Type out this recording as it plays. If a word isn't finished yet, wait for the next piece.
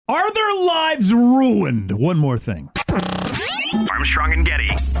Are their lives ruined? One more thing. Armstrong and Getty.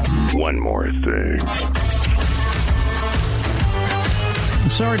 One more thing.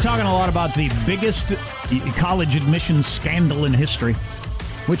 So we're talking a lot about the biggest college admissions scandal in history,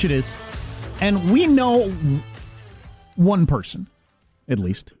 which it is. And we know one person, at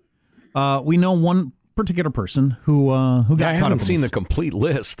least. We know one particular person who got caught up. I haven't seen the complete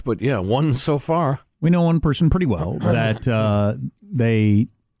list, but yeah, one so far. We know one person pretty well that they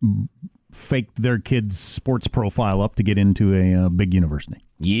faked their kid's sports profile up to get into a big university.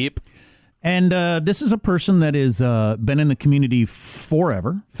 Yep. And this is a person that has been in the community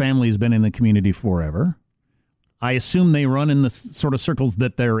forever. Family's been in the community forever. I assume they run in the sort of circles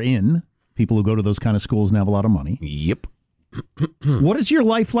that they're in. People who go to those kind of schools and have a lot of money. Yep. What is your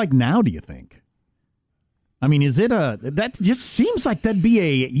life like now, do you think? I mean, that just seems like that'd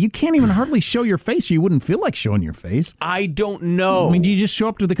be you can't even hardly show your face or you wouldn't feel like showing your face. I don't know. I mean, do you just show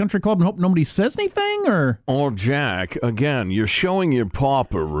up to the country club and hope nobody says anything, or? Oh, Jack, again, you're showing your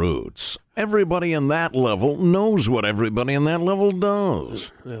pauper roots. Everybody in that level knows what everybody in that level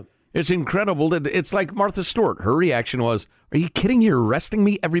does. Yeah. It's incredible that it's like Martha Stewart. Her reaction was, "Are you kidding? You're arresting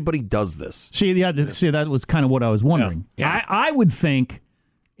me? Everybody does this." See, that was kind of what I was wondering. Yeah. I would think,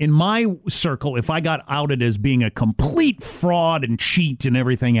 in my circle, if I got outed as being a complete fraud and cheat and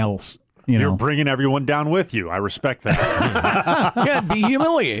everything else, you're bringing everyone down with you. I respect that. Yeah, it'd be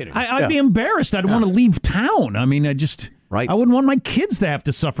humiliating. I'd be embarrassed. I'd want to leave town. I mean, I wouldn't want my kids to have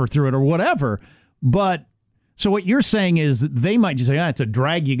to suffer through it or whatever. But so what you're saying is they might just say, it's a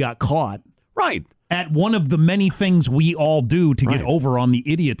drag you got caught. Right. At one of the many things we all do to get over on the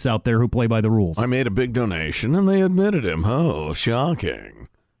idiots out there who play by the rules. I made a big donation and they admitted him. Oh, shocking.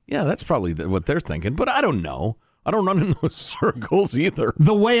 Yeah, that's probably what they're thinking, but I don't know. I don't run in those circles either.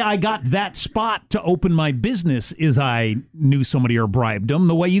 The way I got that spot to open my business is I knew somebody or bribed them.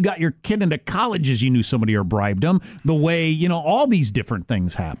 The way you got your kid into college is you knew somebody or bribed them. The way, all these different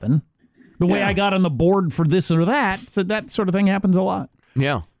things happen. The way I got on the board for this or that, so that sort of thing happens a lot.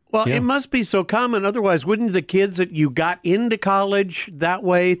 Yeah. Well, it must be so common. Otherwise, wouldn't the kids that you got into college that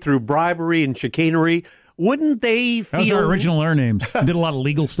way through bribery and chicanery, wouldn't they feel... That was our original air names. Did a lot of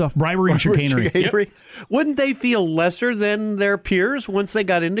legal stuff. Bribery and chicanery. Yep. Wouldn't they feel lesser than their peers once they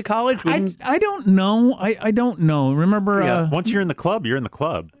got into college? I don't know. I don't know. Remember... once you're in the club, you're in the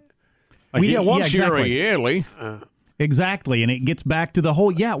club. Once you're a yearly... Exactly, and it gets back to the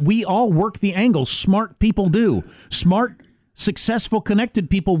whole, we all work the angles. Smart people do. Smart, successful,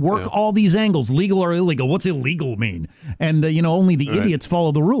 connected people work all these angles, legal or illegal. What's illegal mean? And, only the idiots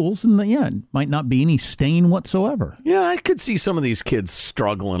follow the rules, and, it might not be any stain whatsoever. Yeah, I could see some of these kids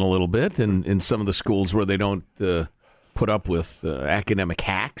struggling a little bit in some of the schools where they don't put up with academic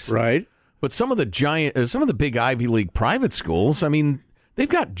hacks. Right. But some of the big Ivy League private schools, I mean, they've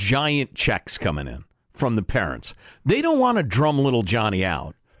got giant checks coming in from the parents. They don't want to drum little Johnny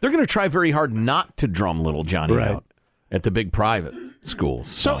out. They're going to try very hard not to drum little Johnny out at the big private schools.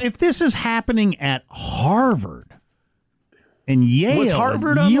 So if this is happening at Harvard and Yale, was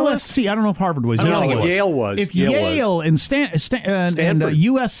Harvard on USC? I don't know if Harvard was. Yale was. If Yale and Stanford and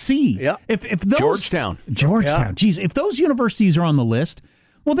USC, if those Georgetown, geez, if those universities are on the list,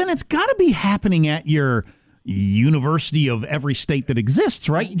 well, then it's got to be happening at your university of every state that exists,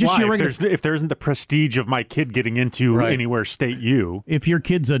 right? Just if there isn't the prestige of my kid getting into anywhere state U. If your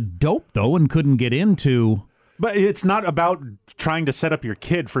kid's a dope, though, and couldn't get into... But it's not about trying to set up your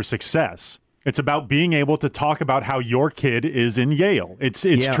kid for success. It's about being able to talk about how your kid is in Yale. It's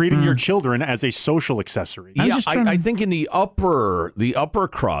treating your children as a social accessory. I think in the upper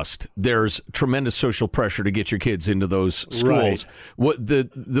crust, there's tremendous social pressure to get your kids into those schools. Right. What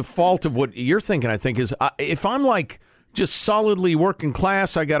the fault of what you're thinking, I think, is if I'm like just solidly working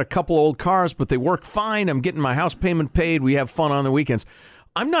class, I got a couple old cars, but they work fine. I'm getting my house payment paid. We have fun on the weekends.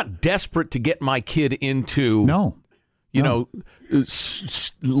 I'm not desperate to get my kid into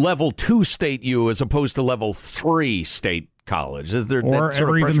level 2 state U as opposed to level 3 state college. Or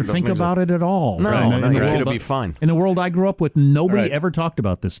ever even think about it at all. No, right? Your kid will be fine. In the world I grew up with, nobody ever talked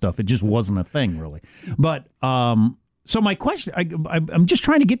about this stuff. It just wasn't a thing, really. But so my question, I'm just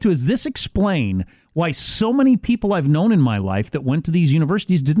trying to get to, is this explain why so many people I've known in my life that went to these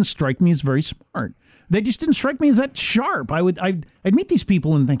universities didn't strike me as very smart? They just didn't strike me as that sharp. I'd meet these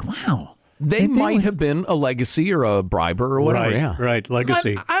people and think, wow. They might have been a legacy or a briber or whatever. Right,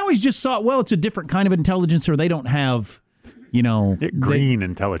 legacy. I always just thought, well, it's a different kind of intelligence, or they don't have, green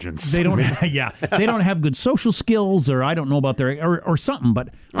intelligence. They don't, they don't have good social skills, or I don't know about their or something. But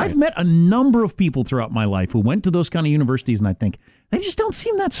I've met a number of people throughout my life who went to those kind of universities, and I think they just don't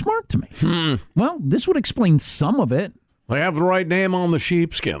seem that smart to me. Well, this would explain some of it. They have the right name on the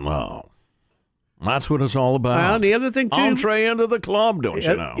sheepskin, though. That's what it's all about. Well, the other thing, too. Entree into the club, don't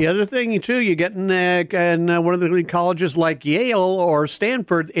you know? The other thing, too, you get in one of the colleges like Yale or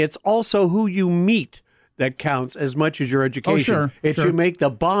Stanford, it's also who you meet that counts as much as your education. Oh, sure. It's you make the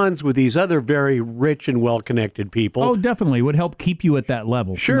bonds with these other very rich and well-connected people. Oh, definitely. It would help keep you at that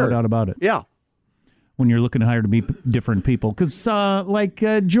level. Sure. No doubt about it. Yeah. When you're looking to hire to meet different people. Because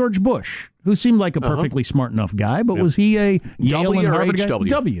George Bush, who seemed like a perfectly smart enough guy, but was he a Yale and Harvard guy?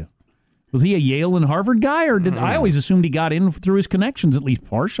 W. Was he a Yale and Harvard guy, or did I always assumed he got in through his connections, at least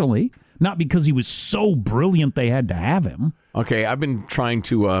partially? Not because he was so brilliant they had to have him. Okay, I've been trying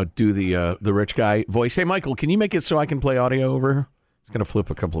to do the rich guy voice. Hey, Michael, can you make it so I can play audio over? It's going to flip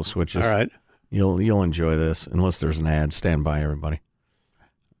a couple of switches. All right. You'll enjoy this, unless there's an ad. Stand by, everybody.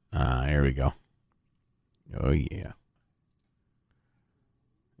 Here we go. Oh, yeah.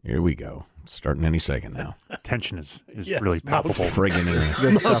 Here we go. It's starting any second now. Tension is really palpable. Friggin' it's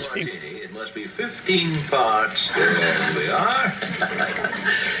good stuff. It must be 15 parts. There we are.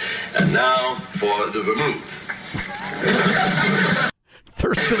 And now for the vermouth.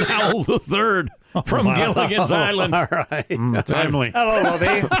 Thurston Howell III from Gilligan's Island. All right. Timely. Hello,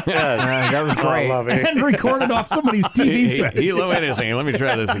 Lovey. Yes. That was great. And recorded off somebody's TV set. Wait a second. Let me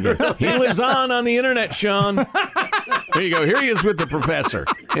try this again. He lives on the internet, Sean. There you go. Here he is with the professor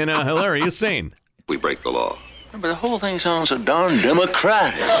in a hilarious scene. We break the law. But the whole thing sounds so darn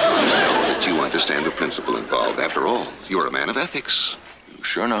democratic. But you understand the principle involved. After all, you're a man of ethics. You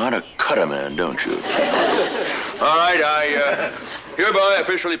sure know how to cut a man, don't you? All right, I hereby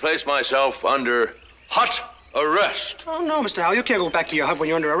officially place myself under hot arrest. Oh, no, Mr. Howell, you can't go back to your hut when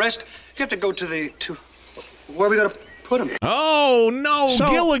you're under arrest. You have to go to where are we going to put him? Oh, no,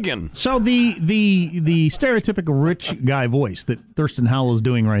 Gilligan. So the stereotypical rich guy voice that Thurston Howell is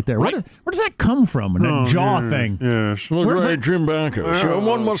doing right there, where does that come from? And that jaw thing? Yes. Look right, Jim Backus.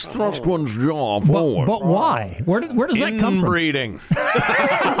 One must thrust one's jaw forward. But why? Where does that come from? Inbreeding.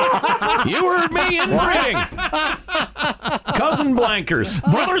 You heard me, inbreeding. Cousin blankers.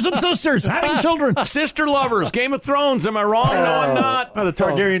 Brothers and sisters, having children. Sister lovers. Game of Thrones. Am I wrong? No, I'm not. Well, the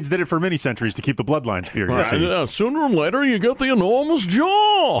Targaryens did it for many centuries to keep the bloodlines pure. You see. Sooner or later, you get the enormous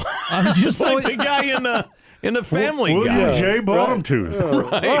jaw. I'm just like the guy in the Family Guy. William J.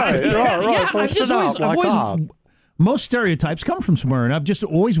 Bottomtooth. Right. Most stereotypes come from somewhere, and I've just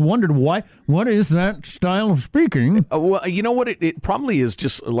always wondered why. What is that style of speaking? Well, you know what? It probably is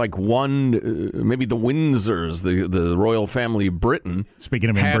just like one, maybe the Windsors, the royal family of Britain.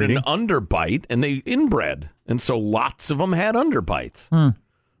 Speaking of had inbreeding, an underbite, and they inbred, and so lots of them had underbites.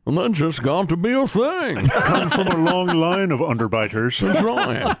 And that just got to be a thing. Come from a long line of underbiters. That's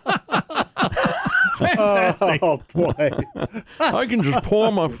right. fantastic. Oh, boy. I can just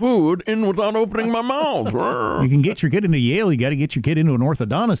pour my food in without opening my mouth. You can get your kid into Yale. You got to get your kid into an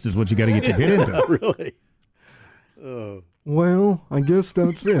orthodontist is what you got to get your kid into. Really? Well, I guess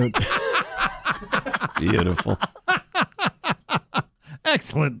that's it. Beautiful.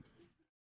 Excellent.